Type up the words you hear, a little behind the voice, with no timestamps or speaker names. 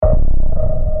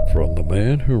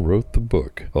man who wrote the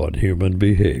book on human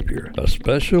behavior, a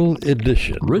special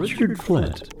edition Richard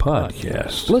Flint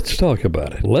podcast. Let's talk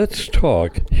about it. Let's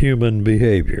talk human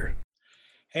behavior.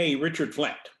 Hey, Richard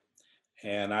Flint,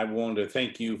 and I want to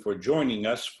thank you for joining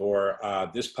us for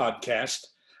this podcast,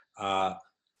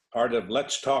 part of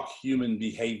Let's Talk Human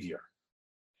Behavior.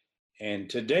 And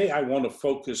today I want to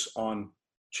focus on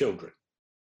children.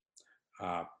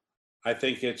 I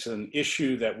think it's an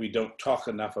issue that we don't talk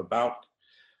enough about.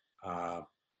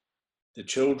 The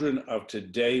children of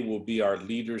today will be our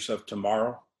leaders of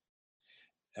tomorrow.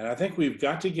 And I think we've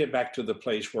got to get back to the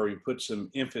place where we put some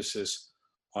emphasis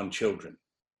on children.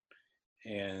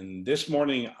 And this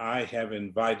morning I have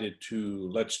invited to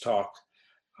Let's Talk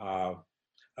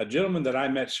a gentleman that I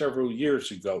met several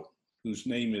years ago, whose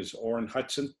name is Orrin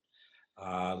Hudson,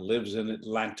 lives in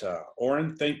Atlanta.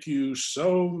 Orrin, thank you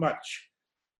so much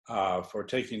for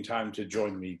taking time to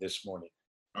join me this morning.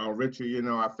 Oh, Richard, you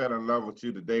know, I fell in love with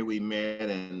you the day we met,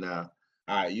 and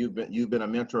you've been a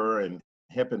mentor and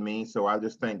helping me. So I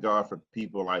just thank God for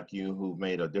people like you who've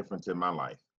made a difference in my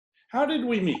life. How did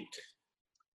we meet?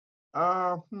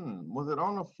 Was it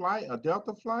on a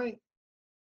Delta flight?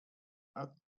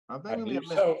 I think we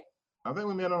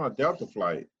met on a Delta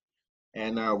flight,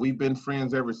 and we've been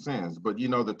friends ever since. But you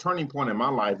know, the turning point in my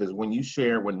life is when you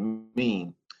share with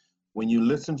me. When you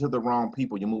listen to the wrong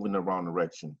people, you move in the wrong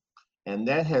direction. And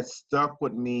that has stuck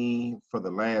with me for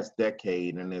the last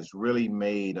decade, and it's really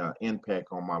made an impact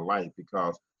on my life,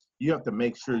 because you have to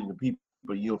make sure the people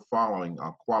you're following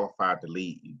are qualified to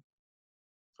lead you.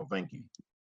 So thank you.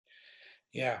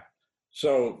 Yeah.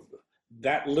 So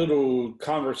that little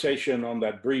conversation on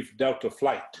that brief Delta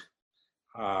flight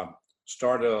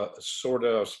sort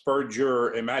of spurred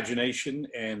your imagination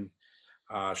and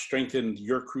strengthened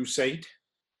your crusade?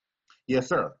 Yes,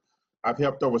 sir. I've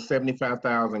helped over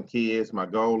 75,000 kids. My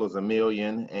goal is 1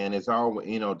 million, and it's all,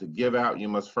 you know, to give out, you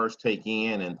must first take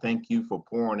in, and thank you for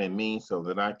pouring in me so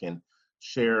that I can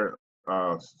share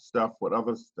stuff with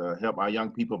others to help our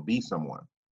young people be someone.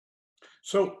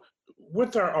 So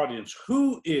with our audience,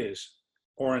 who is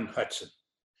Orrin Hudson?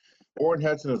 Orrin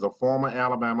Hudson is a former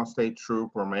Alabama State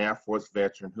Trooper and Air Force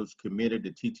veteran who's committed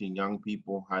to teaching young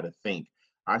people how to think.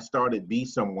 I started Be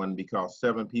Someone because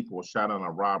 7 people were shot in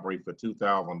a robbery for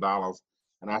 $2,000.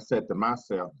 And I said to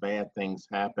myself, bad things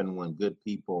happen when good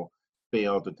people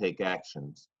fail to take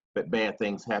actions. But bad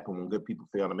things happen when good people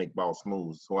fail to make false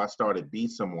moves. So I started Be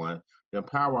Someone to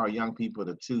empower our young people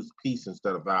to choose peace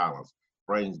instead of violence.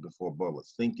 Brains before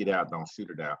bullets. Think it out, don't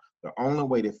shoot it out. The only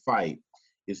way to fight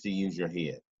is to use your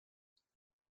head.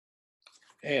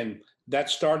 And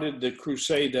that started the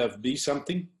crusade of Be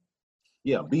Something?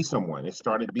 Yeah, Be Someone. It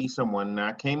started Be Someone. And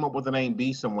I came up with the name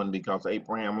Be Someone because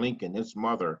Abraham Lincoln, his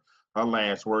mother, her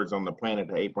last words on the planet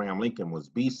to Abraham Lincoln was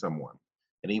Be Someone.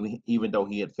 And even though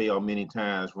he had failed many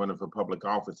times running for public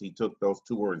office, he took those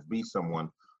 2 words, Be Someone,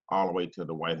 all the way to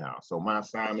the White House. So my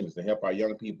assignment is to help our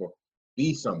young people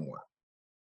be someone.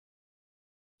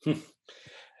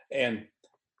 And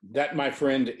that, my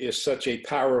friend, is such a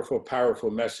powerful,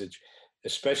 powerful message,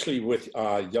 especially with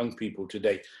young people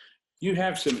today. You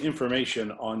have some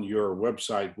information on your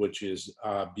website, which is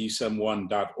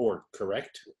besomeone.org,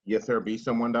 correct? Yes, sir,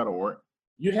 besomeone.org.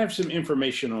 You have some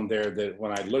information on there that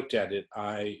when I looked at it,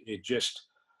 it just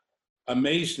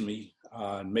amazed me,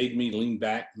 made me lean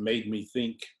back, made me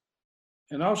think,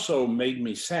 and also made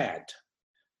me sad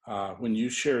when you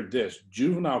shared this.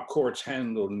 Juvenile courts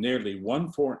handle nearly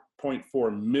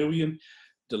 1.4 million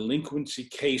delinquency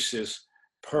cases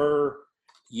per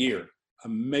year.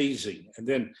 Amazing. And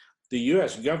then the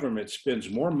U.S. government spends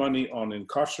more money on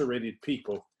incarcerated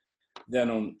people than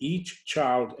on each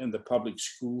child in the public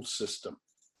school system.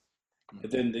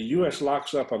 And then the U.S.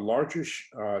 locks up a larger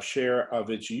share of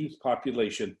its youth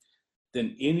population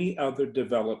than any other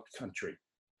developed country.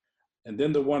 And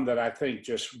then the one that I think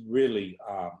just really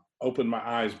opened my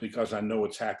eyes because I know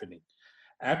it's happening.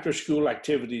 After school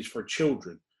activities for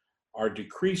children are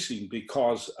decreasing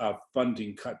because of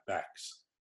funding cutbacks.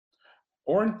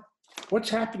 Orrin, what's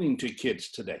happening to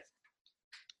kids today?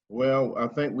 Well, I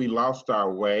think we lost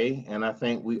our way, and I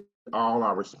think we all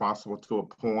are responsible to a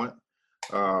point.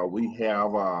 We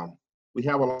have a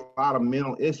lot of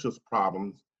mental issues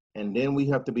problems, and then we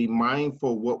have to be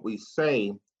mindful what we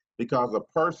say, because a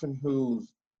person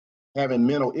who's having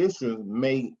mental issues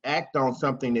may act on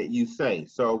something that you say.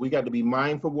 So we got to be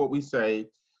mindful of what we say.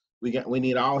 We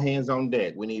need all hands on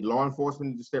deck. We need law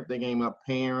enforcement to step their game up,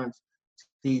 parents,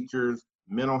 teachers,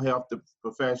 mental health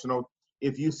professionals.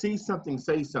 If you see something,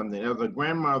 say something. There was a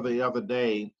grandmother the other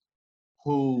day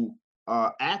who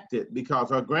acted because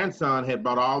her grandson had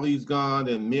bought all these guns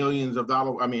and millions of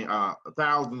dollars,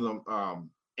 thousands of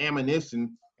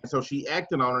ammunition. And so she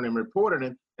acted on it and reported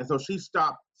it. And so she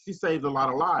saved a lot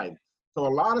of lives. So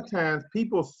a lot of times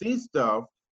people see stuff,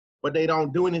 but they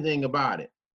don't do anything about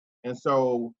it. And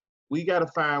so we got to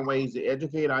find ways to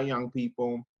educate our young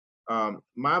people. I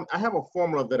have a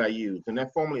formula that I use, and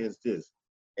that formula is this: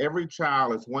 every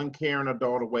child is one caring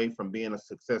adult away from being a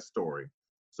success story.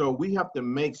 So we have to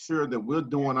make sure that we're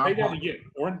doing our part. Say that again,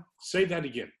 Orrin. Say that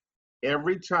again.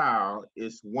 Every child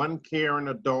is one caring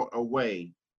adult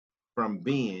away from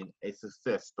being a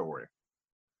success story.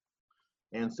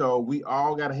 And so we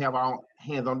all got to have our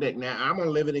hands on deck. Now, I'm a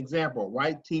living example. A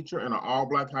white teacher in an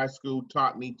all-black high school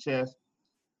taught me chess,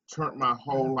 turned my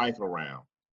whole life around.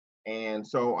 And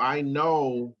so I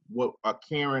know what a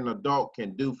caring adult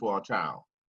can do for a child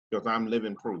because I'm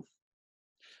living proof.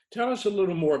 Tell us a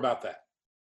little more about that.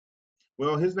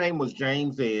 Well, his name was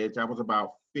James Edge. I was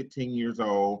about 15 years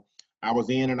old. I was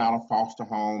in and out of foster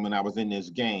home, and I was in this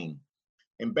game.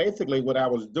 And basically what I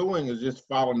was doing is just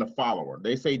following the follower.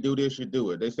 They say, do this, you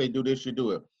do it. They say, do this, you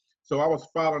do it. So I was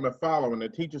following the follower, and the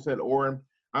teacher said, Orrin,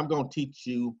 I'm going to teach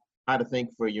you how to think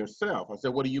for yourself. I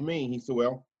said, what do you mean? He said,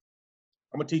 well,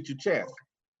 I'm going to teach you chess.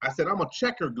 I said, I'm a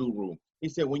checker guru. He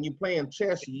said, when you're playing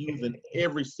chess, you're using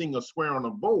every single square on the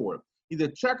board. He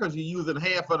said, checkers, you're using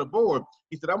half of the board.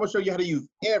 He said, I'm going to show you how to use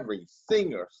every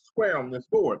single square on this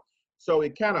board. So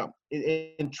it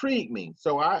intrigued me.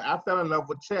 So I fell in love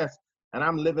with chess, and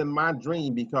I'm living my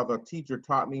dream because a teacher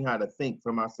taught me how to think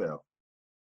for myself.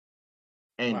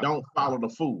 And Wow. Don't follow the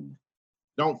fool.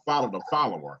 Don't follow the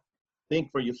follower.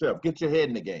 Think for yourself. Get your head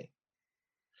in the game.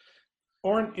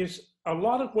 Orrin, is a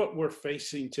lot of what we're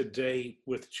facing today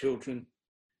with children,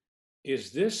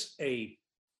 is this a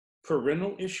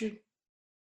parental issue?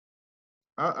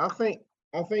 I think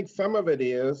some of it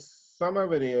is,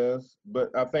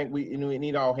 but I think we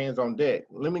need all hands on deck.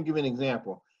 Let me give you an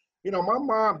example. My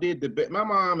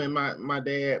mom and my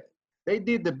dad, they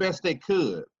did the best they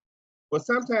could. But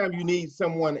sometimes you need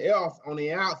someone else on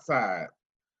the outside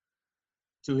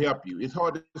to help you. It's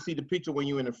hard to see the picture when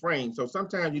you're in the frame. So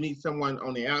sometimes you need someone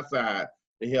on the outside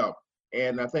to help.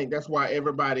 And I think that's why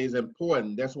everybody is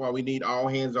important. That's why we need all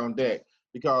hands on deck.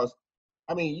 Because,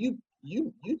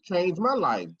 you changed my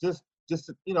life. Just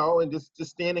and just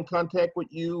staying in contact with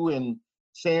you and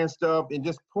sharing stuff and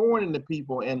just pouring into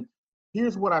people. And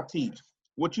here's what I teach.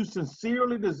 What you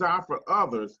sincerely desire for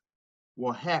others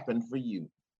will happen for you.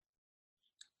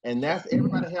 And that's,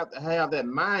 everybody have to have that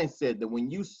mindset that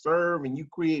when you serve and you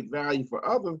create value for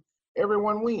others,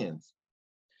 everyone wins.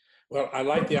 Well, I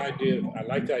like the idea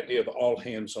of all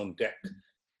hands on deck.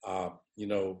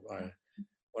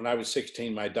 When I was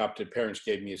 16, my adopted parents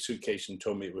gave me a suitcase and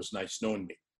told me it was nice knowing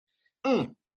me.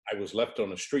 I was left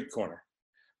on a street corner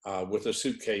with a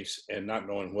suitcase and not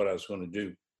knowing what I was going to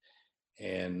do.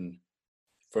 And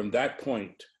from that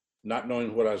point, not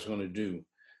knowing what I was going to do,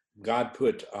 God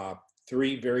put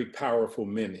 3 very powerful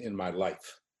men in my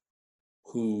life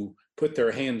who put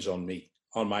their hands on me,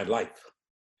 on my life.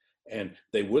 And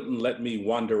they wouldn't let me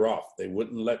wander off. They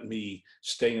wouldn't let me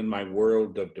stay in my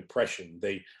world of depression.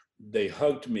 They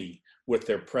hugged me with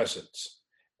their presence.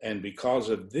 And because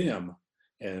of them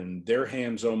and their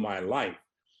hands on my life,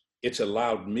 it's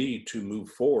allowed me to move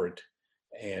forward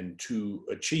and to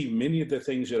achieve many of the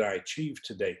things that I achieved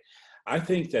today. I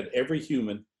think that every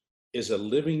human is a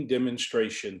living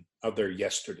demonstration of their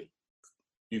yesterday.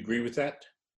 You agree with that?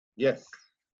 Yes.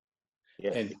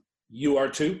 And you are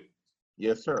too?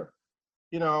 Yes, sir.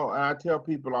 I tell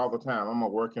people all the time, I'm a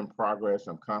work in progress.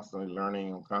 I'm constantly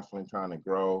learning. I'm constantly trying to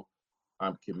grow.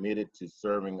 I'm committed to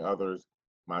serving others.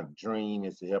 My dream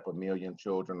is to help 1 million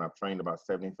children. I've trained about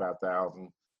 75,000.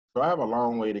 So I have a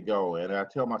long way to go. And I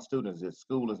tell my students that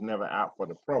school is never out for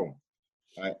the pro.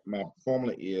 My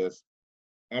formula is,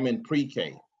 I'm in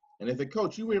pre-K. And they say,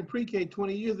 Coach, you were in pre-K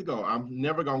 20 years ago. I'm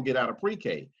never going to get out of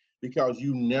pre-K because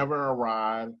you never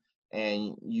arrive,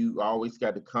 and you always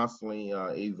got to constantly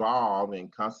evolve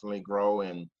and constantly grow.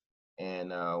 And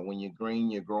when you're green,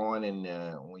 you're growing, and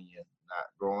when you're not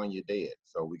growing, you're dead.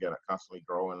 So we got to constantly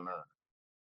grow and learn.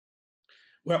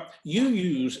 Well, you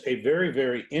use a very,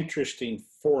 very interesting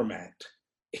format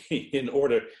in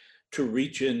order to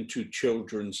reach into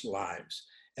children's lives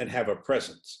and have a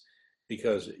presence.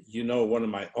 Because one of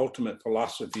my ultimate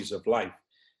philosophies of life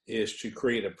is to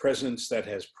create a presence that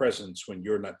has presence when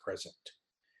you're not present.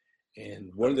 And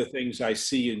one of the things I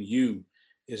see in you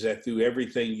is that through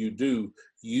everything you do,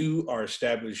 you are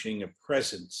establishing a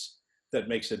presence that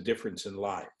makes a difference in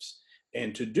lives.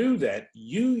 And to do that,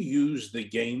 you use the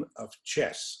game of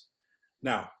chess.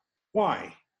 Now,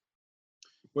 why?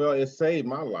 Well, it saved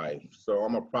my life. So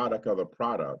I'm a product of the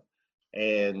product.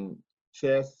 And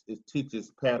chess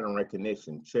teaches pattern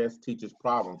recognition. Chess teaches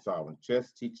problem solving.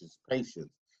 Chess teaches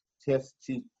patience. Chess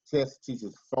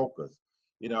teaches focus.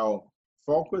 You know,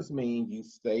 focus means you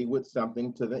stay with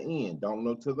something to the end. Don't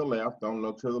look to the left. Don't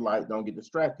look to the right. Don't get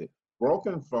distracted.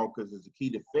 Broken focus is the key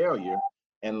to failure,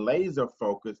 and laser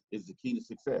focus is the key to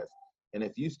success. And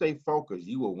if you stay focused,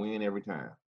 you will win every time.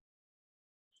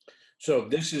 So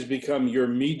this has become your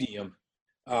medium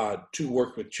to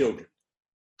work with children.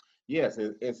 Yes,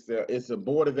 it's a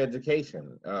board of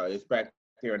education. It's back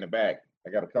here in the back.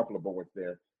 I got a couple of boards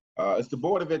there. It's the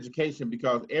board of education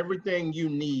because everything you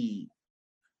need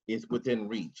is within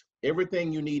reach.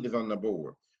 Everything you need is on the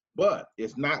board, but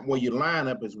it's not where you line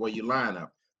up, it's where you line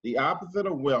up. The opposite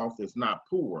of wealth is not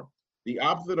poor. The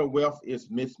opposite of wealth is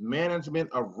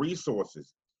mismanagement of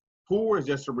resources. Poor is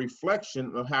just a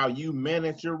reflection of how you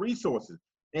manage your resources.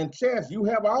 In chess, you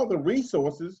have all the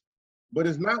resources, but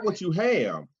it's not what you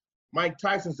have. Mike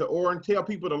Tyson said, Oren, tell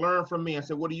people to learn from me. I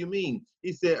said, what do you mean?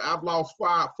 He said, I've lost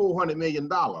 $400 million.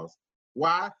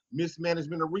 Why?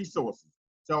 Mismanagement of resources.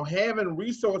 So having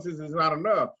resources is not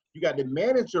enough. You got to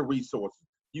manage your resources.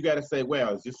 You got to say,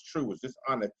 well, is this true? Is this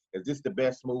honest? Is this the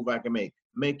best move I can make?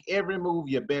 Make every move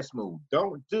your best move.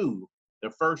 Don't do the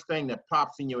first thing that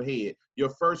pops in your head. Your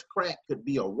first crack could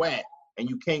be a whack, and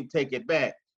you can't take it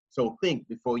back. So think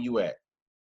before you act.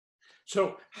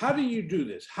 So how do you do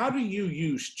this? How do you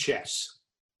use chess?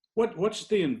 What's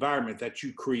the environment that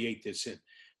you create this in?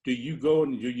 Do you go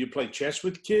and do you play chess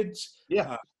with kids?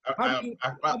 Yeah,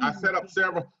 I set up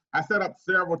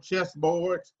several chess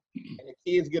boards, and the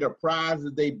kids get a prize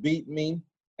if they beat me.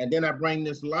 And then I bring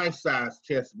this life-size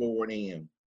chess board in,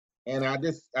 and I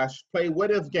play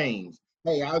what if games.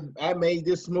 Hey, I made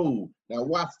this move. Now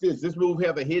watch this. This move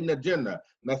has a hidden agenda.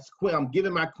 I'm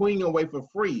giving my queen away for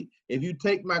free. If you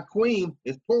take my queen,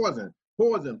 it's poison.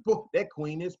 Poison. That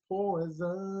queen is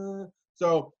poison.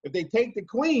 So if they take the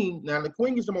queen, now the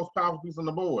queen is the most powerful piece on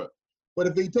the board. But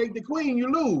if they take the queen,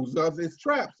 you lose because it's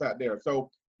traps out there.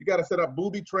 So you got to set up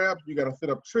booby traps. You got to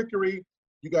set up trickery.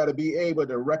 You got to be able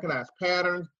to recognize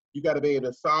patterns. You got to be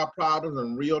able to solve problems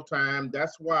in real time.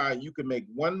 That's why you can make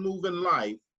one move in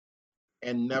life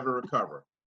and never recover.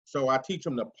 So I teach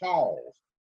them to pause,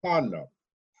 ponder,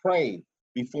 pray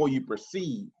before you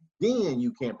proceed. Then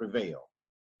you can prevail.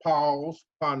 Pause,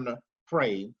 ponder,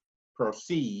 pray,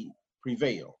 proceed,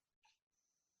 prevail.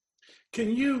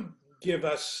 Can you give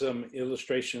us some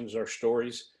illustrations or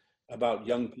stories about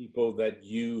young people that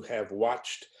you have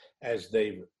watched as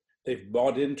they've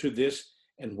bought into this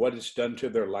and what it's done to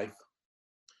their life?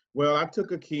 Well, I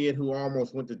took a kid who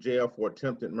almost went to jail for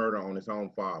attempted murder on his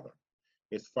own father.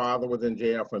 His father was in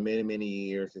jail for many, many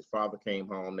years. His father came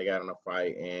home, they got in a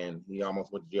fight, and he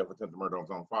almost went to jail for attempted murder on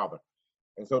his own father.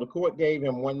 And so the court gave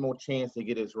him one more chance to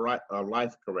get his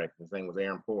life correct. His name was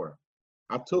Aaron Porter.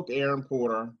 I took Aaron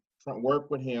Porter,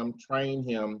 worked with him, trained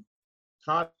him,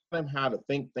 taught him how to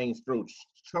think things through,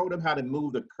 showed him how to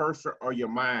move the cursor of your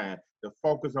mind to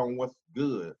focus on what's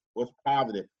good, what's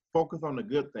positive, focus on the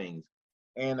good things.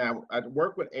 And I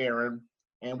worked with Aaron,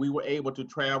 and we were able to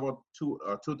travel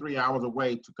 3 hours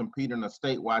away to compete in a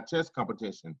statewide chess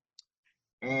competition.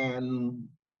 And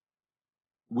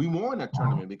we won that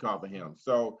tournament because of him.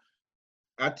 So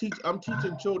I'm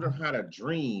teaching children how to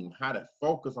dream, how to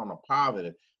focus on the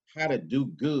positive, how to do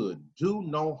good, do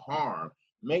no harm.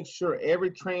 Make sure every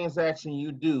transaction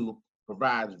you do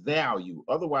provides value.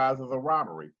 Otherwise, it's a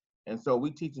robbery. And so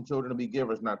we teaching children to be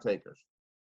givers, not takers.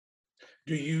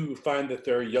 Do you find that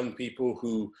there are young people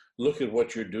who look at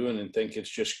what you're doing and think it's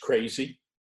just crazy?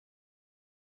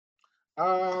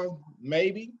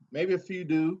 Maybe a few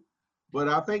do, but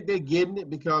I think they're getting it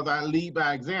because I lead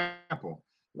by example.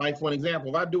 Like for an example,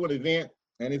 if I do an event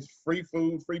and it's free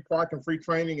food, free parking, free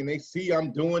training, and they see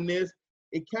I'm doing this,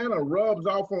 it kind of rubs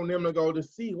off on them to go to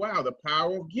see, wow, the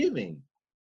power of giving.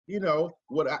 You know,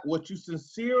 what you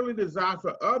sincerely desire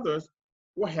for others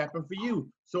will happen for you.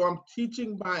 So I'm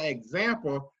teaching by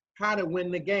example how to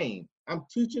win the game. I'm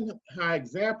teaching by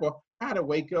example how to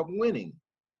wake up winning.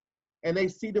 And they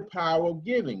see the power of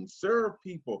giving. Serve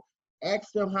people.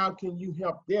 Ask them, how can you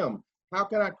help them? How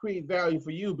can I create value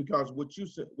for you? Because what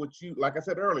you like I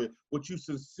said earlier, what you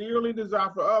sincerely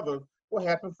desire for others will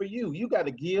happen for you. You got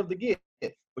to give the gift,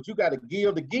 but you got to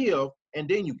give the give, and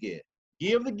then you get.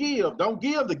 Give the give. Don't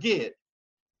give the get.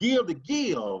 Give the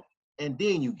give, and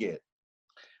then you get.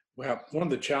 Well, one of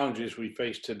the challenges we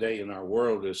face today in our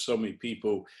world is so many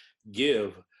people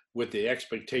give with the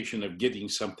expectation of getting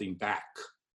something back.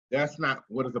 That's not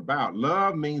what it's about.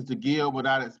 Love means to give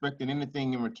without expecting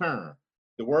anything in return.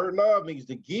 The word love means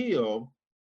to give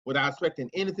without expecting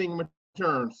anything in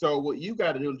return. So what you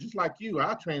got to do, just like you,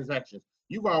 our transactions,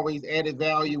 you've always added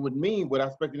value with me without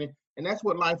expecting it. And that's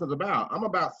what life is about. I'm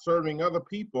about serving other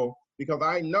people because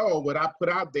I know what I put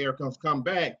out there comes come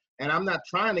back, and I'm not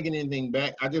trying to get anything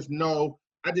back. I just know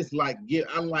I like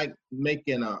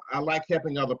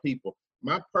helping other people.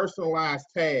 My personalized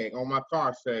tag on my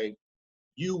car say,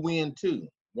 "You win too."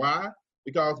 Why?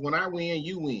 Because when I win,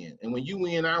 you win, and when you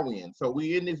win, I win. So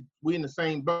we in the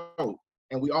same boat,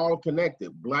 and we all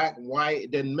connected. Black, white,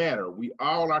 it doesn't matter. We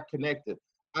all are connected.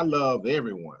 I love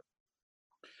everyone.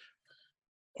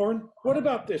 Orrin, what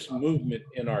about this movement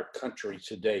in our country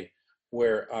today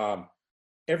where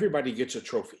everybody gets a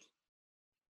trophy?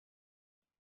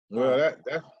 Well,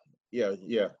 it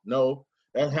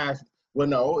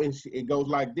goes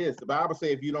like this. The Bible says,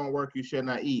 if you don't work, you shall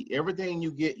not eat. Everything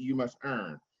you get, you must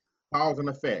earn. Cause and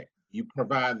effect. You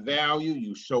provide value,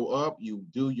 you show up, you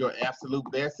do your absolute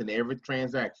best in every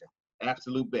transaction.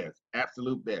 Absolute best,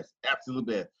 absolute best, absolute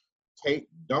best.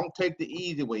 Don't take the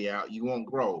easy way out, you won't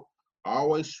grow.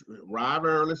 Always arrive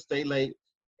early, stay late,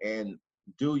 and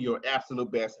do your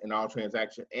absolute best in all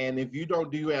transactions. And if you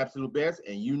don't do your absolute best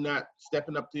and you're not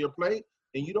stepping up to your plate,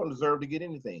 then you don't deserve to get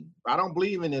anything. I don't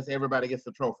believe in this, everybody gets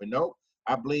the trophy. Nope.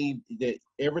 I believe that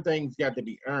everything's got to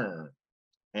be earned,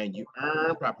 and you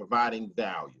earn by providing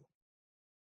value.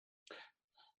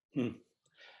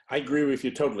 I agree with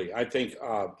you totally. I think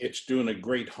it's doing a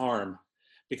great harm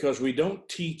because we're not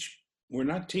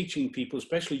teaching people,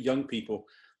 especially young people,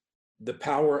 the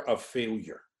power of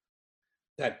failure.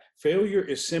 That failure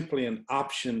is simply an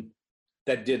option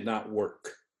that did not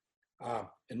work.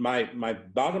 And my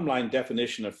bottom line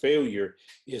definition of failure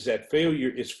is that failure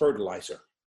is fertilizer.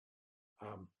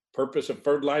 Purpose of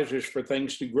fertilizer is for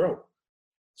things to grow.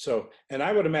 So, and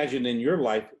I would imagine in your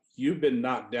life, you've been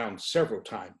knocked down several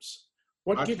times.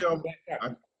 What gets you back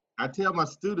up? I tell my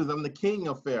students I'm the king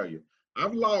of failure.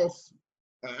 I've lost,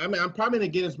 I'm probably in the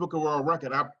Guinness Book of World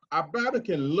Record. I better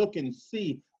can look and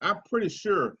see. I'm pretty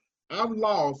sure I've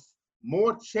lost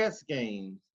more chess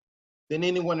games than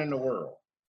anyone in the world.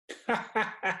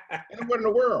 Anyone in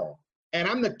the world. And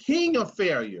I'm the king of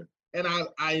failure. And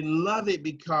I love it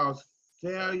because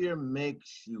failure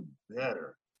makes you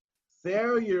better.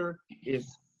 Failure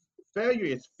is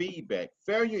feedback.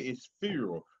 Failure is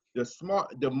fuel.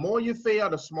 The more you fail,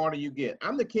 the smarter you get.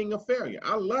 I'm the king of failure.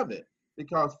 I love it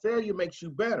because failure makes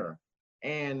you better.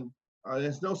 And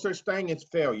there's no such thing as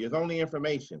failure. It's only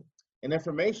information. And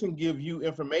information gives you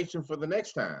information for the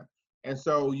next time. And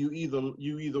so you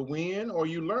either win or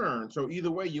you learn. So either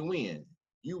way, you win.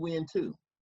 You win too.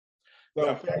 So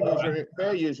yeah.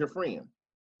 Failure is your friend.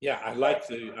 Yeah, I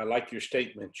like your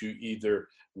statement. You either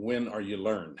win or you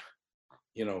learn.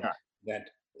 You know, that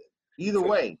either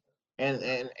way.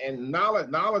 And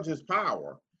knowledge is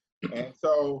power. And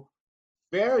so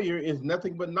failure is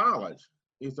nothing but knowledge.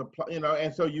 It's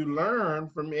and so you learn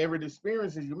from every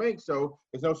experiences you make. So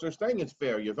there's no such thing as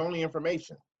failure. It's only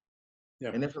information.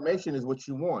 Yeah. And information is what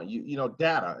you want.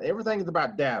 Data. Everything is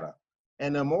about data.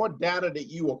 And the more data that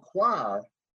you acquire,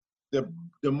 the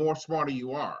more smarter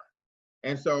you are.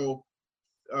 And so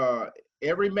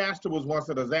every master was once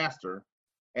a disaster,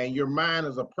 and your mind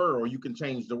is a pearl. You can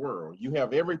change the world. You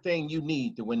have everything you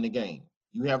need to win the game.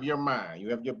 You have your mind, you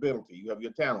have your ability, you have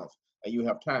your talents, and you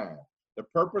have time. The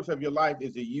purpose of your life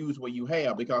is to use what you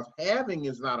have, because having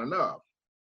is not enough.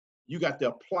 You got to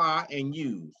apply and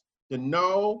use. To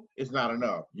know is not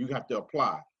enough. You have to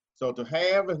apply. So to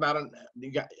have is not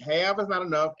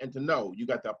enough, and to know, you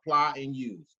got to apply and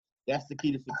use. That's the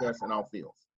key to success in all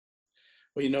fields.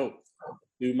 Well,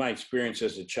 through my experience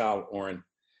as a child, Orrin,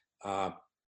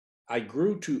 I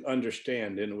grew to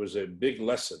understand, and it was a big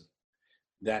lesson,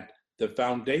 that the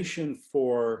foundation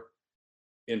for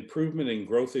improvement and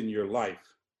growth in your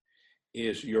life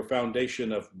is your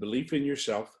foundation of belief in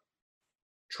yourself,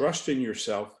 trust in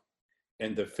yourself,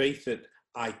 and the faith that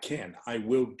I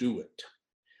will do it.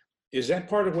 Is that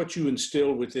part of what you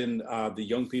instill within the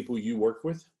young people you work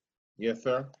with? Yes,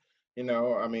 sir.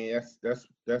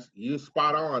 That's you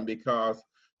spot on, because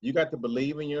you got to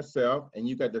believe in yourself, and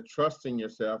you got to trust in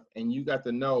yourself, and you got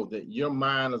to know that your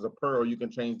mind is a pearl. You can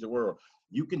change the world.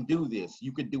 You can do this.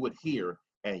 You can do it here,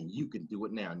 and you can do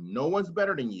it now. No one's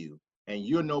better than you, and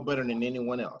you're no better than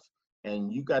anyone else.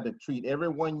 And you got to treat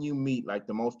everyone you meet like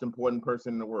the most important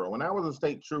person in the world. When I was a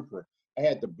state trooper, I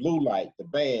had the blue light, the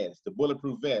badge, the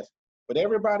bulletproof vest. But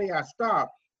everybody I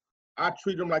stopped, I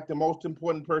treat them like the most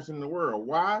important person in the world.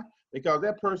 Why? Because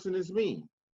that person is me.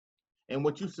 And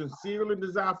what you sincerely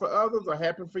desire for others will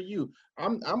happen for you.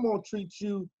 I'm gonna treat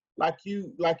you like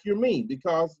you're me,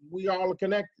 because we all are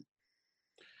connected.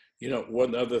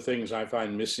 One of the things I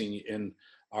find missing in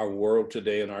our world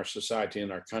today and our society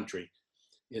and our country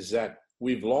is that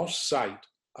we've lost sight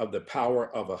of the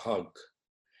power of a hug.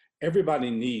 Everybody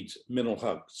needs mental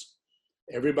hugs.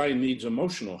 Everybody needs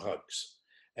emotional hugs.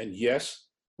 And yes,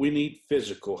 we need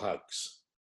physical hugs.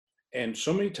 And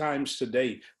so many times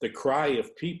today, the cry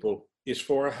of people is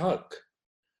for a hug.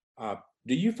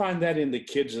 Do you find that in the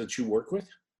kids that you work with?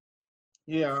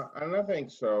 Yeah, and I think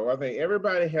so. I think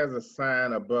everybody has a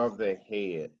sign above their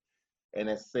head, and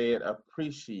it said,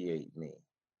 appreciate me.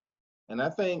 And I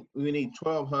think we need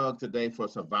 12 hugs a day for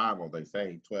survival. They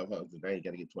say 12 hugs a day, you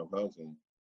got to get 12 hugs. And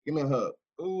give me a hug.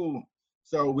 Ooh.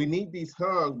 So we need these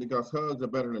hugs because hugs are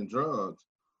better than drugs.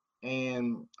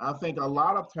 And I think a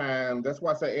lot of times, that's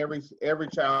why I say every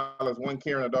child is one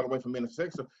caring adult away from being a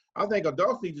sixer. I think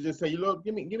adults need to just say, look,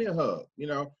 give me a hug. You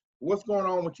know, what's going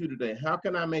on with you today? How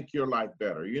can I make your life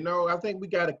better? You know, I think we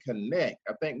got to connect.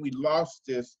 I think we lost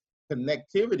this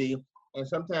connectivity, and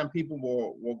sometimes people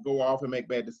will go off and make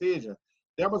bad decisions.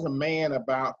 There was a man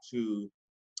about to,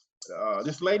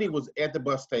 this lady was at the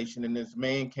bus station, and this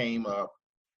man came up.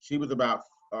 She was about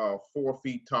 4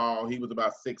 feet tall. He was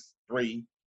about 6'3".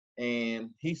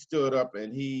 And he stood up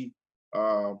and he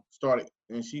started,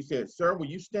 and she said, sir, will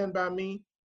you stand by me?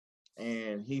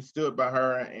 And he stood by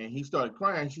her and he started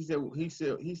crying. He said,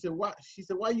 why? She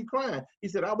said, why are you crying? He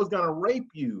said, I was gonna rape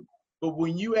you, but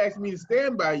when you asked me to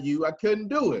stand by you, I couldn't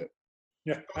do it.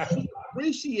 She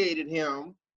appreciated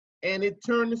him, and it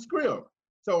turned the script.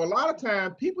 So a lot of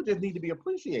times people just need to be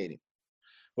appreciated.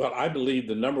 Well, I believe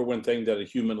the number one thing that a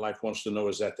human life wants to know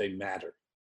is that they matter.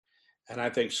 And I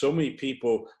think so many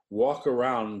people walk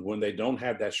around when they don't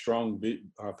have that strong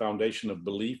foundation of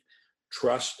belief,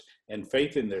 trust, and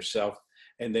faith in themselves,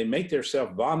 and they make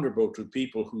themselves vulnerable to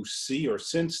people who see or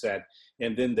sense that,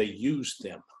 and then they use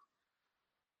them.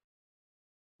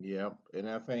 Yep, and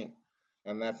I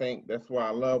think that's why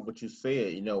I love what you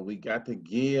said. You know, we got to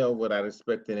give without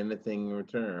expecting anything in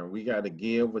return. We got to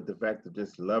give with the fact of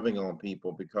just loving on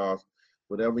people, because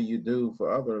whatever you do for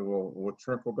others will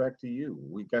trickle back to you.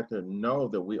 We got to know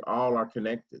that we all are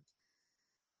connected.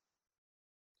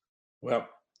 Well,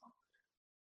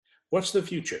 what's the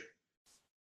future?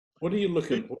 What are you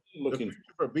looking The future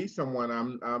for Be Someone,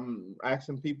 I'm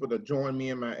asking people to join me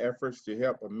in my efforts to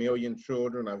help 1 million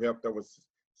children. I've helped over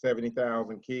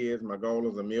 70,000 kids. My goal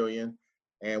is 1 million.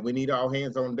 And we need all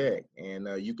hands on deck. And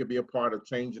you could be a part of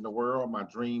changing the world. My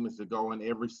dream is to go in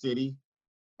every city,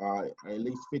 at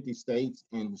least 50 states,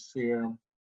 and share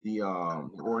the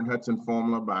Orrin Hudson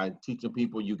formula by teaching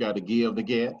people you got to give to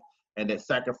get, and that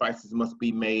sacrifices must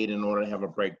be made in order to have a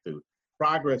breakthrough.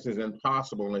 Progress is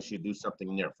impossible unless you do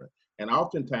something different. And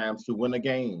oftentimes, to win a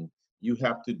game, you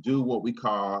have to do what we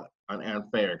call an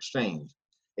unfair exchange.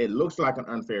 It looks like an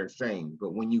unfair exchange,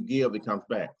 but when you give, it comes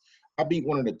back. I beat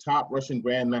one of the top Russian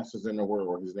grandmasters in the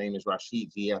world. His name is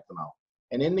Rashid Ziethanov.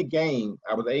 And in the game,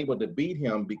 I was able to beat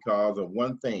him because of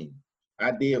one thing.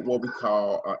 I did what we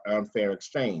call an unfair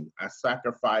exchange. I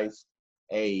sacrificed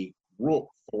a rook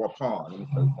for a pawn. Let me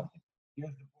tell you something.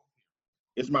 Here's the book.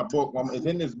 It's my book. It's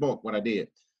in this book, what I did.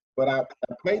 But I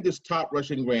played this top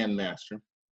Russian grandmaster,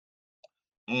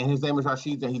 and his name is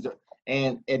Rashid.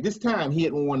 And at this time, he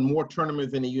had won more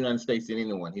tournaments in the United States than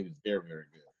anyone. He was very, very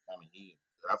good. I mean,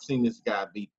 I've seen this guy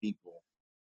beat people.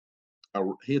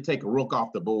 He'll take a rook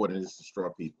off the board and just destroy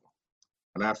people.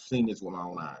 And I've seen this with my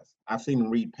own eyes. I've seen him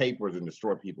read papers and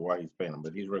destroy people while he's playing them,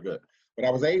 but he's real good. But I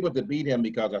was able to beat him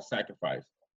because I sacrificed.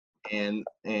 And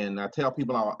I tell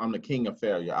people I'm the king of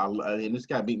failure. And this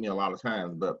guy beat me a lot of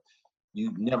times, but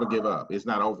you never give up. It's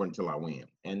not over until I win.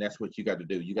 And that's what you got to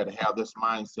do. You got to have this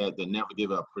mindset that never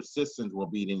give up. Persistence will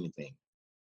beat anything.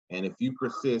 And if you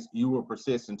persist, you will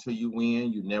persist until you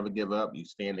win. You never give up. You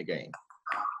stay in the game.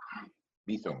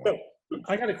 Be someone. Well,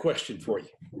 I got a question for you.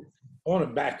 I want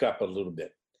to back up a little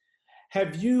bit.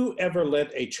 Have you ever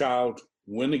let a child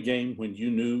win a game when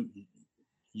you knew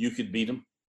you could beat them?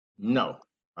 No,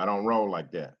 I don't roll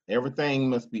like that. Everything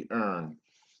must be earned.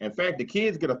 In fact, the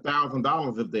kids get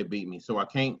 $1,000 if they beat me, so I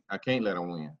can't let them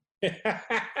win.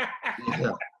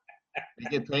 Yeah. They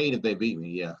get paid if they beat me,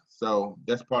 yeah. So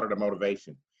that's part of the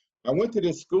motivation. I went to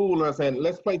this school and I said,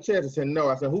 let's play chess. I said, no.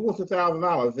 I said, who wants $1,000?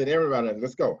 I said, everybody,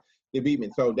 let's go. They beat me.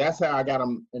 So that's how I got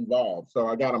them involved. So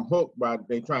I got them hooked by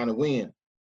they trying to win.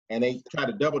 And they try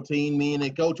to double team me and they,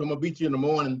 coach, I'm gonna beat you in the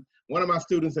morning. One of my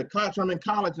students said, coach, I'm in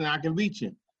college and I can beat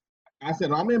you. I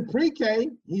said, I'm in pre-K.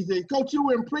 He said, coach, you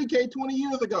were in pre-K 20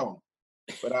 years ago.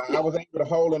 But I was able to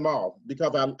hold him off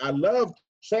because I love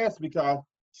chess, because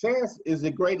chess is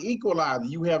a great equalizer.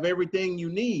 You have everything you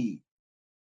need.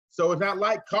 So it's not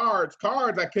like cards.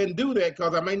 Cards, I couldn't do that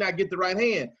because I may not get the right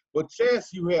hand. But chess,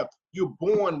 you're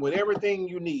born with everything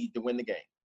you need to win the game.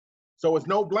 So it's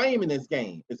no blame in this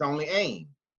game. It's only aim.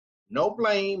 No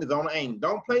blame, is only aim.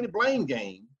 Don't play the blame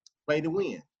game. Play to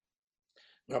win.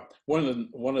 Well,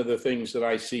 one of the things that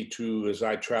I see too as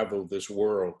I travel this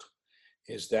world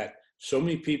is that so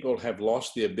many people have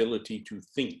lost the ability to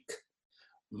think.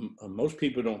 Most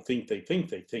people don't think, they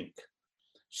think.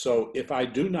 So if I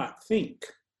do not think,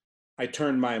 I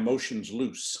turn my emotions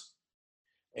loose.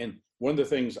 And one of the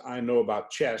things I know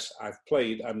about chess, I've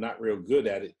played, I'm not real good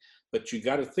at it, but you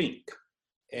got to think.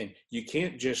 And you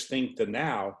can't just think the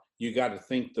now, you got to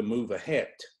think the move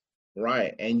ahead.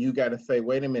 Right. And you got to say,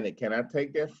 wait a minute, can I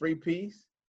take that free piece?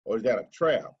 Or is that a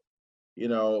trap? You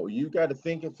know, you got to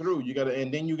think it through.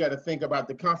 And then you got to think about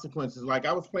the consequences. Like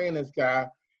I was playing this guy,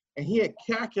 and he had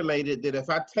calculated that if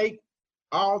I take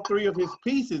all three of his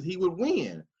pieces, he would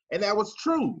win. And that was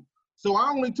true. So I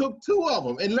only took two of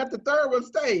them and let the third one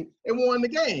stay and won the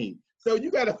game. So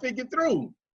you got to think it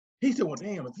through. He said, well,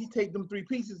 damn, if he take them three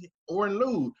pieces or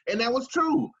lose. And that was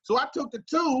true. So I took the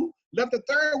two, left the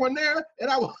third one there, and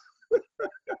I was,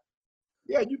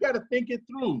 yeah, you got to think it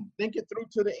through. Think it through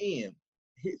to the end.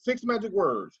 6 magic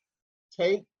words.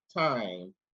 Take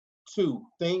time to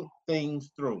think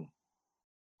things through.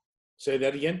 Say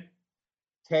that again.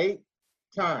 Take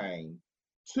time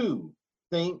to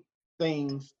think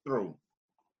things through.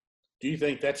 Do you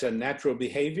think that's a natural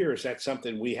behavior, or is that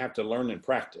something we have to learn and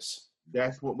practice?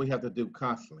 That's what we have to do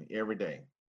constantly, every day.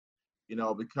 You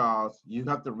know, because you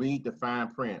have to read the fine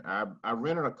print. I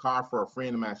rented a car for a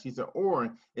friend of mine. She said,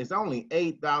 Oren, it's only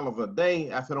 $8 a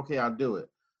day. I said, okay, I'll do it.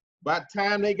 By the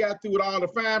time they got through with all the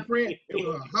fine print, it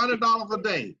was $100 a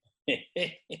day.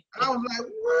 I was like,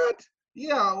 what?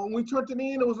 Yeah, when we turned it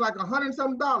in, it was like $100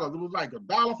 something. It was like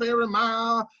 $1 for every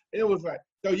mile. It was like,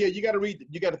 so yeah, you got to read,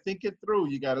 you got to think it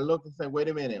through. You got to look and say, wait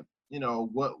a minute, you know,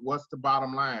 what's the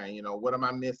bottom line? You know, what am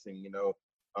I missing? You know,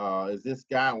 is this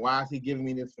guy, why is he giving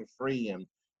me this for free? And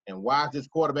why is this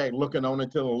quarterback looking only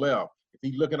to the left? If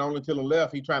he's looking only to the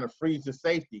left, he's trying to freeze the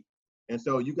safety. And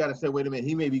so you got to say, wait a minute,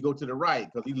 he maybe go to the right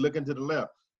because he's looking to the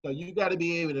left. So you got to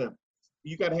be able to,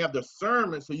 you got to have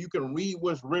discernment so you can read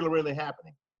what's really, really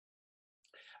happening.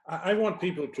 I want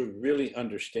people to really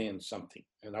understand something,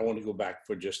 and I want to go back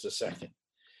for just a second.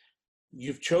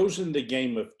 You've chosen the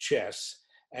game of chess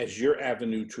as your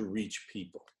avenue to reach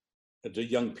people, the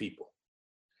young people.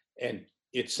 And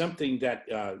it's something that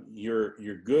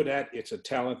you're good at. It's a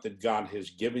talent that God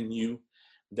has given you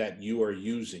that you are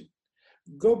using.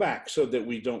 Go back so that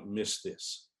we don't miss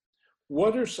this.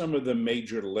 What are some of the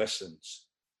major lessons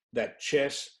that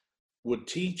chess would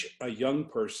teach a young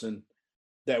person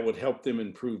that would help them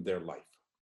improve their life?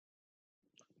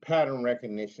 Pattern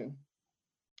recognition.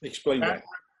 Explain that.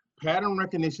 Pattern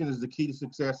recognition is the key to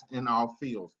success in all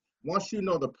fields. Once you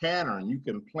know the pattern, you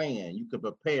can plan, you can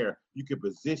prepare, you can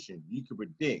position, you can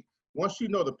predict. Once you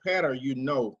know the pattern, you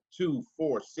know 2,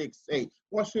 4, 6, 8.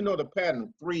 Once you know the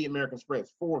pattern, 3 American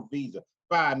Express, 4 Visa,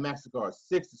 5 MasterCard,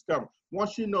 6 Discover.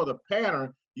 Once you know the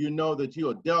pattern, you know that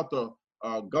you're a Delta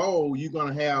gold, you're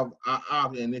going to have,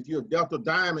 and if you're a Delta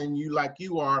Diamond,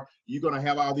 you are, you're going to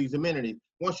have all these amenities.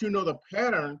 Once you know the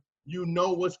pattern, you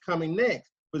know what's coming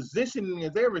next. Positioning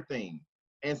is everything.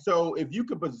 And so if you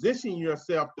can position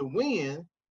yourself to win,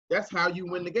 that's how you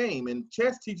win the game. And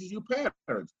chess teaches you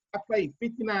patterns. I played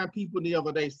 59 people the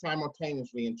other day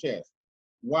simultaneously in chess.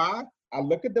 Why? I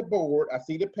look at the board, I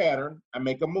see the pattern, I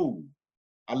make a move.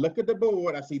 I look at the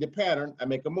board, I see the pattern, I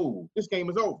make a move. This game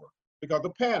is over because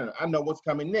the pattern, I know what's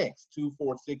coming next. 2,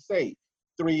 4, 6, 8,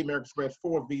 3 American Express,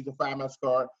 4 Visa, 5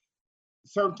 MasterCard.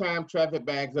 Certain time traffic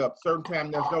bags up, certain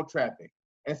time there's no traffic.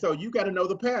 And so you got to know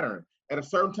the pattern. At a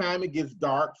certain time it gets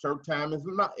dark, certain time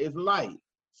is light.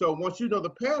 So once you know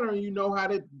the pattern, you know how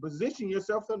to position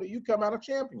yourself so that you come out a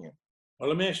champion. Well,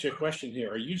 let me ask you a question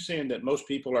here. Are you saying that most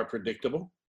people are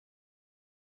predictable?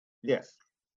 Yes.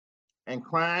 And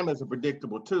crime is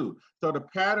predictable too. So the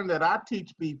pattern that I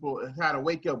teach people is how to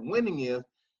wake up winning is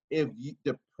if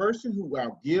the person who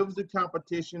outgives the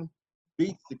competition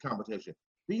beats the competition.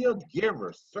 Be a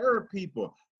giver, serve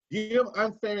people, give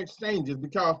unfair exchanges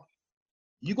because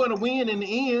you're going to win in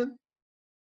the end.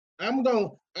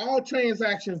 All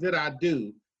transactions that I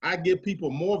do, I give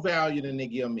people more value than they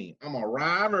give me. I'm going to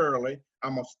arrive early,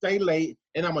 I'm going to stay late,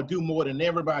 and I'm going to do more than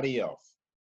everybody else.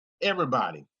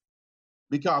 Everybody.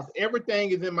 Because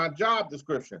everything is in my job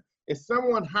description. If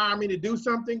someone hired me to do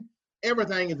something,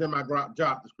 everything is in my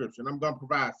job description. I'm going to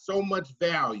provide so much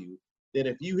value that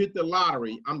if you hit the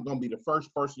lottery, I'm going to be the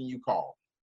first person you call.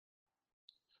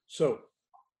 So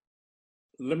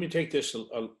let me take this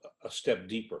a step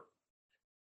deeper.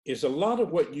 Is a lot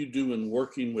of what you do in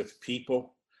working with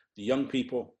people, the young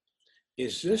people,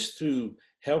 is this to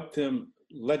help them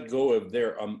let go of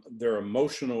their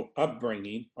emotional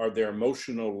upbringing or their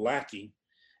emotional lacking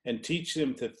and teach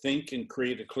them to think and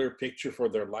create a clear picture for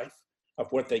their life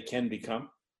of what they can become?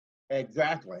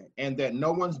 Exactly. And that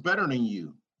no one's better than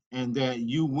you, and that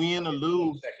you win or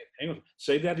lose. Hang on.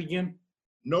 Say that again.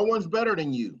 No one's better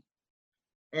than you,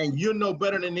 and you're no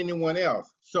better than anyone else.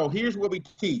 So here's what we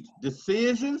teach.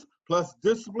 Decisions plus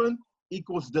discipline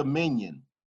equals dominion.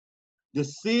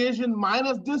 Decision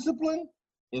minus discipline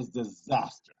is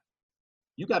disaster.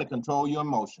 You got to control your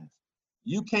emotions.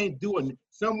 You can't do it.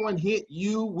 Someone hit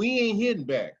you, we ain't hitting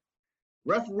back.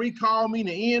 Referee called me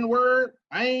the N word.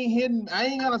 I ain't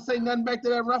gonna say nothing back to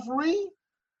that referee.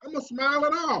 I'm gonna smile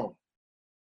it off.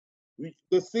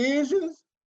 Decisions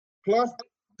plus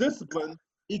discipline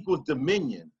equals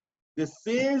dominion.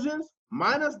 Decisions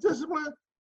minus discipline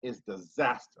is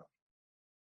disaster.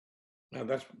 Now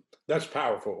that's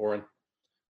powerful, Orrin.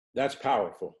 That's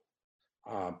powerful.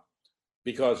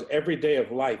 Because every day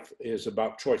of life is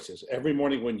about choices. Every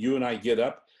morning when you and I get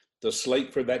up, the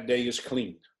slate for that day is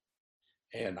cleaned.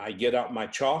 And I get out my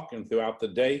chalk, and throughout the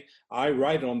day, I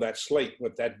write on that slate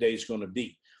what that day is going to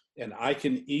be. And I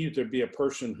can either be a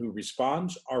person who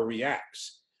responds or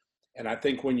reacts. And I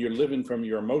think when you're living from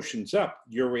your emotions up,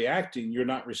 you're reacting, you're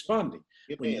not responding.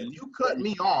 If you cut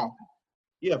me off,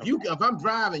 if I'm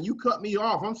driving, you cut me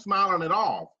off, I'm smiling it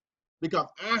off. Because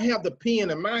I have the pen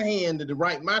in my hand to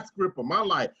write my script of my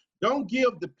life. Don't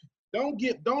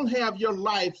have your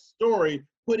life story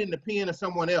put in the pen of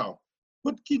someone else.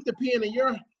 Keep the pen in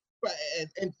your,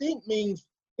 and think means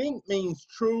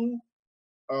true.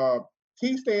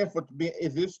 T stands for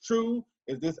is this true?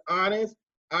 Is this honest?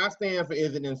 I stand for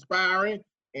is it inspiring?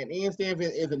 And N stands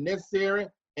for is it necessary?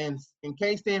 And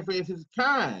K stands for is it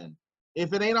kind?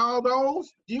 If it ain't all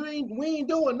those, we ain't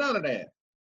doing none of that.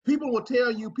 People will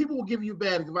give you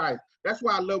bad advice. That's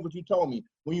why I love what you told me.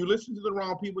 When you listen to the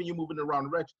wrong people, you're moving in the wrong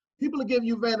direction. People will give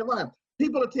you bad advice.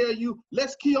 People will tell you,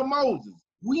 let's kill Moses.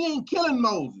 We ain't killing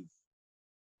Moses.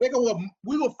 They go, well,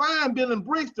 we will find building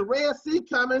bricks, the Red Sea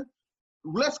coming.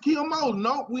 Let's kill Moses.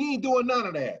 No, we ain't doing none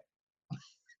of that.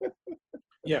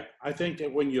 Yeah, I think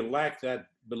that when you lack that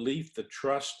belief, the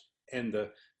trust, and the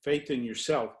faith in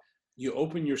yourself, you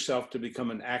open yourself to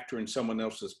become an actor in someone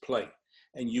else's play.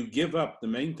 And you give up the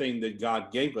main thing that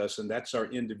God gave us, and that's our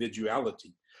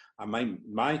individuality.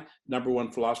 My number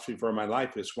one philosophy for my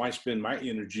life is why spend my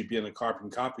energy being a carbon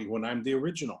copy when I'm the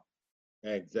original?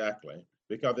 Exactly,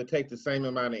 because it takes the same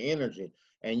amount of energy,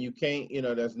 and you can't,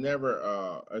 there's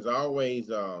never, there's always,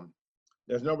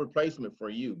 there's no replacement for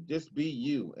you. Just be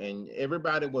you, and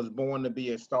everybody was born to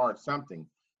be a star at something.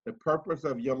 The purpose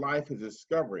of your life is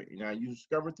discovery. Now, you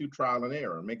discover through trial and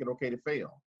error. Make it okay to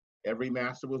fail. Every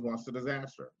master was once a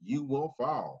disaster. You will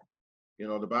fall.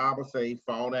 The Bible says,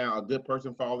 fall down. A good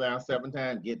person fall down 7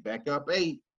 times, get back up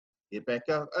 8. Get back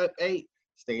up 8.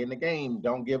 Stay in the game.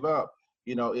 Don't give up.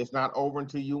 It's not over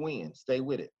until you win. Stay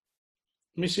with it.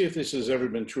 Let me see if this has ever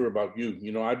been true about you.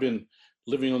 I've been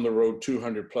living on the road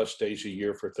 200 plus days a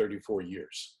year for 34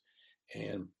 years.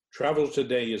 And travel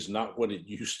today is not what it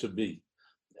used to be.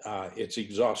 It's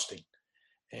exhausting.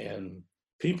 And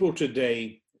people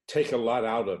today take a lot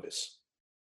out of us,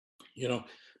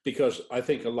 because I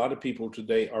think a lot of people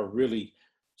today are really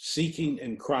seeking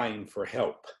and crying for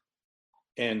help.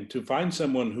 And to find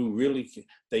someone who really,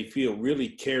 they feel really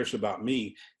cares about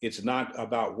me, it's not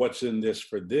about what's in this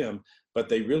for them, but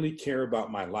they really care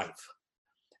about my life.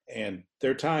 And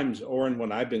there are times, Orrin,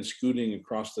 when I've been scooting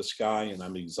across the sky and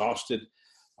I'm exhausted.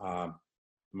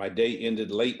 My day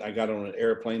ended late. I got on an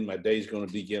airplane. My day's going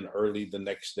to begin early the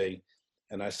next day.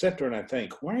 And I sat there and I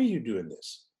think, why are you doing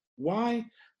this? Why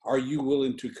are you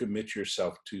willing to commit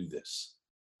yourself to this?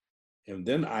 And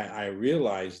then I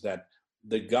realized that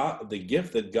the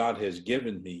gift that God has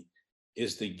given me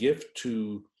is the gift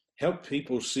to help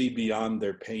people see beyond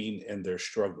their pain and their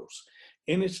struggles.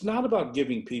 And it's not about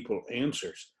giving people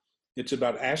answers. It's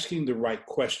about asking the right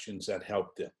questions that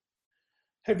help them.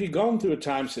 Have you gone through a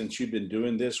time since you've been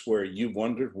doing this where you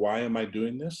wondered, why am I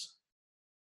doing this?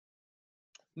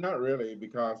 Not really,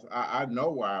 because I know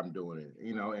why I'm doing it,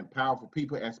 and powerful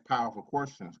people ask powerful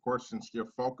questions. Questions still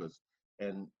focus.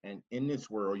 And in this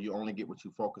world, you only get what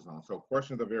you focus on. So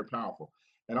questions are very powerful.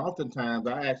 And oftentimes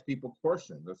I ask people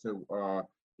questions. I say,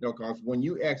 because when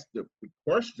you ask the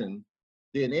question,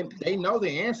 then they know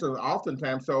the answer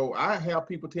oftentimes. So I have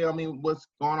people tell me what's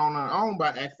going on their own by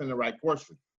asking the right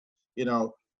question,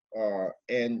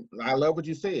 and I love what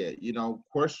you said.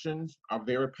 Questions are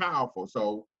very powerful.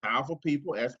 So powerful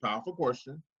people ask powerful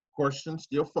questions. Questions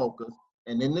still focus.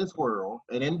 And in this world,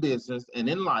 and in business, and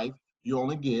in life, you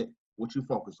only get what you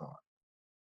focus on.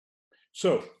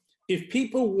 So If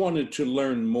people wanted to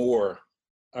learn more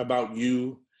about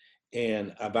you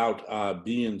and about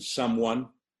being someone,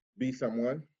 Be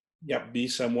someone. yeah, be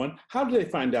someone, how do they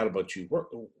find out about you?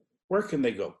 Where can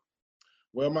they go?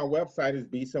 Well, my website is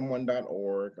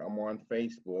besomeone.org. I'm on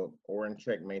Facebook, Oren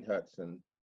Checkmate Hudson,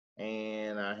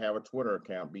 and I have a Twitter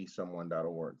account,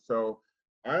 besomeone.org. So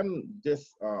I'm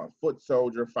just a foot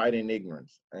soldier fighting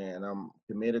ignorance, and I'm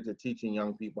committed to teaching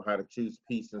young people how to choose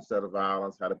peace instead of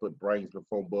violence, how to put brains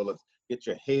before bullets, get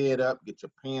your head up, get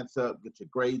your pants up, get your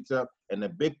grades up, and the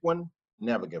big one,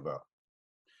 never give up.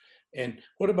 And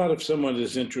what about if someone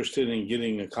is interested in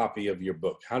getting a copy of your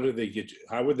book? How would they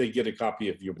get a copy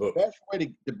of your book?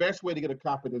 The best way to get a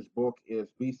copy of this book is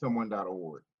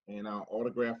besomeone.org. And I'll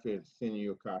autograph it and send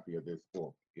you a copy of this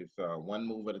book. It's One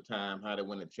Move at a Time, How to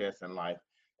Win a Chess in Life.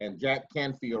 And Jack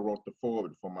Canfield wrote the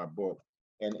foreword for my book.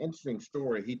 An interesting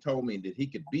story, he told me that he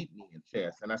could beat me in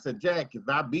chess. And I said, Jack, if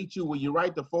I beat you, will you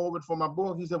write the foreword for my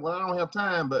book? He said, well, I don't have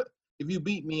time, but if you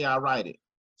beat me, I'll write it.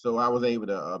 So I was able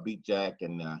to beat Jack,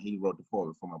 and he wrote the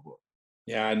foreword for my book.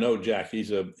 Yeah, I know Jack.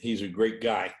 He's a great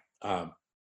guy.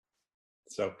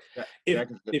 So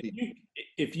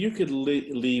if you could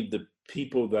leave the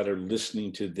people that are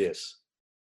listening to this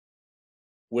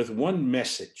with one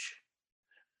message,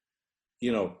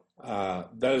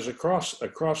 that is across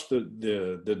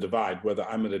the divide, whether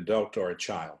I'm an adult or a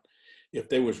child, if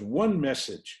there was one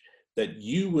message that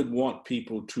you would want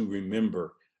people to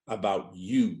remember about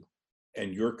you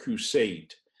and your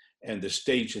crusade and the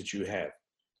stage that you have,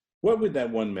 what would that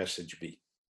one message be?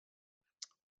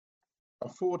 A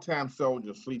full-time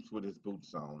soldier sleeps with his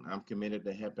boots on. I'm committed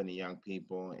to helping the young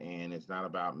people, and it's not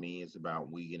about me, it's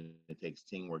about we, and it takes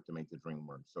teamwork to make the dream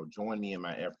work. So join me in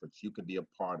my efforts. You could be a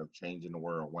part of changing the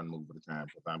world one move at a time,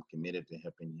 because I'm committed to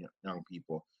helping young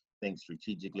people think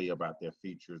strategically about their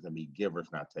futures and be givers,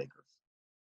 not takers.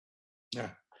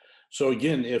 Yeah. So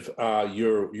again, if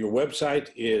your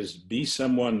website is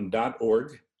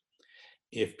besomeone.org,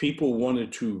 if people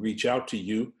wanted to reach out to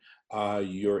you,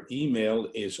 your email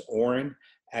is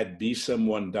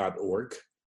orin@besomeone.org.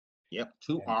 Yep,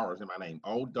 2 R's in my name,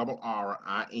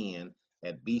 ORRIN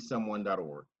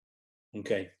 @besomeone.org.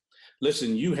 Okay.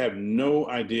 Listen, you have no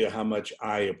idea how much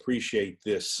I appreciate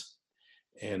this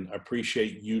and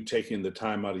appreciate you taking the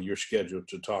time out of your schedule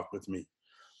to talk with me.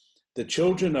 The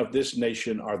children of this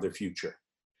nation are the future.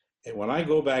 And when I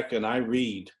go back and I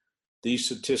read these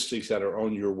statistics that are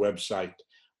on your website,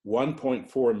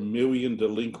 1.4 million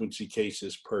delinquency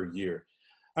cases per year.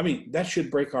 I mean, that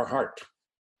should break our heart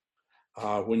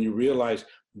when you realize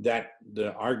that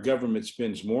our government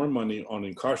spends more money on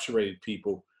incarcerated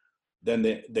people than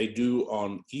they do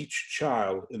on each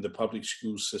child in the public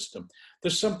school system.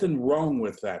 There's something wrong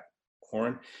with that,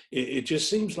 Orin. It just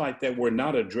seems like that we're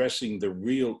not addressing the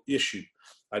real issue.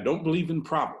 I don't believe in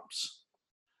problems,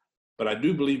 but I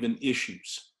do believe in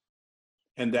issues.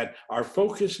 And that our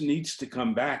focus needs to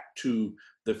come back to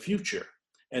the future.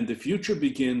 And the future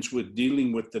begins with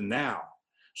dealing with the now.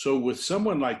 So with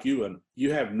someone like you, and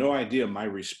you have no idea my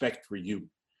respect for you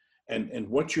and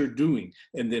what you're doing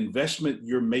and the investment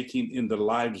you're making in the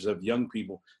lives of young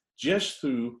people just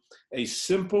through a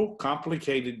simple,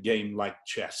 complicated game like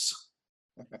chess.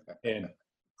 And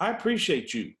I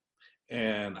appreciate you.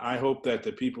 And I hope that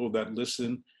the people that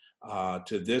listen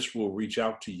to this will reach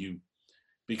out to you,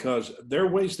 because there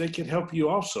are ways they can help you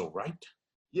also, right?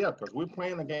 Yeah, because we're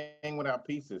playing a game without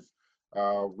pieces.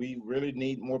 We really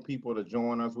need more people to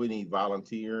join us. We need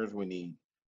volunteers. We need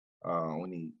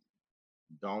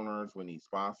donors. We need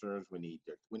sponsors. We need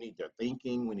their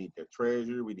thinking. We need their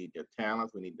treasure. We need their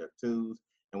talents. We need their tools,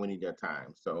 and we need their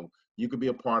time. So you could be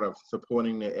a part of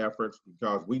supporting their efforts,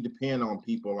 because we depend on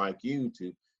people like you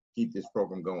to keep this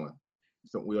program going.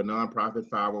 So we're a nonprofit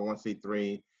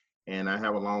 501c3, and I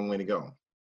have a long way to go.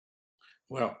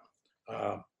 Well,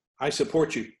 I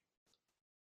support you.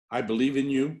 I believe in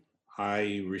you.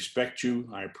 I respect you.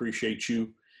 I appreciate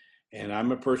you. And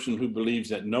I'm a person who believes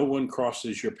that no one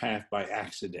crosses your path by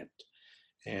accident.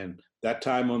 And that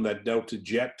time on that Delta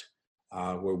jet,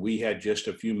 where we had just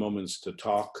a few moments to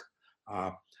talk,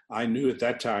 I knew at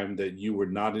that time that you were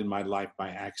not in my life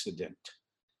by accident.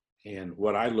 And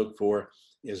what I look for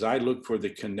is I look for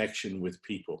the connection with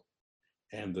people.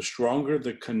 And the stronger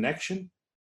the connection,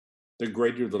 the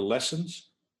greater the lessons.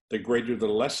 The greater the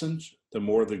lessons, the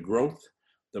more the growth.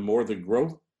 The more the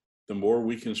growth, the more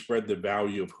we can spread the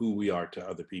value of who we are to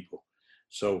other people.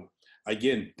 So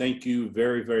again, thank you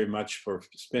very, very much for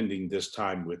spending this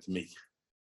time with me.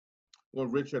 Well,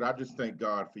 Richard, I just thank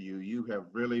God for you. You have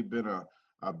really been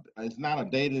it's not a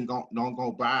day that don't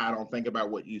go by I don't think about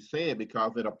what you said,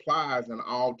 because it applies in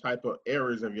all type of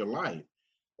areas of your life.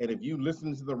 And if you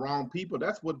listen to the wrong people,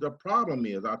 that's what the problem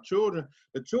is. The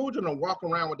children are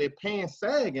walking around with their pants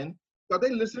sagging because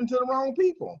they listen to the wrong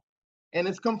people. And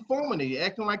it's conformity,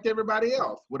 acting like everybody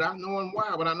else without knowing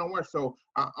why, without knowing where. So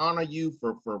I honor you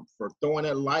for throwing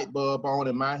that light bulb on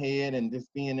in my head and just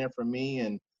being there for me.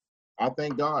 And I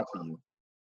thank God for you.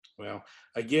 Well,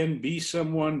 again,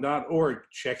 besomeone.org.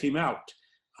 Check him out.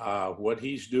 What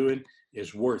he's doing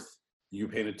is worth you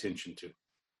paying attention to.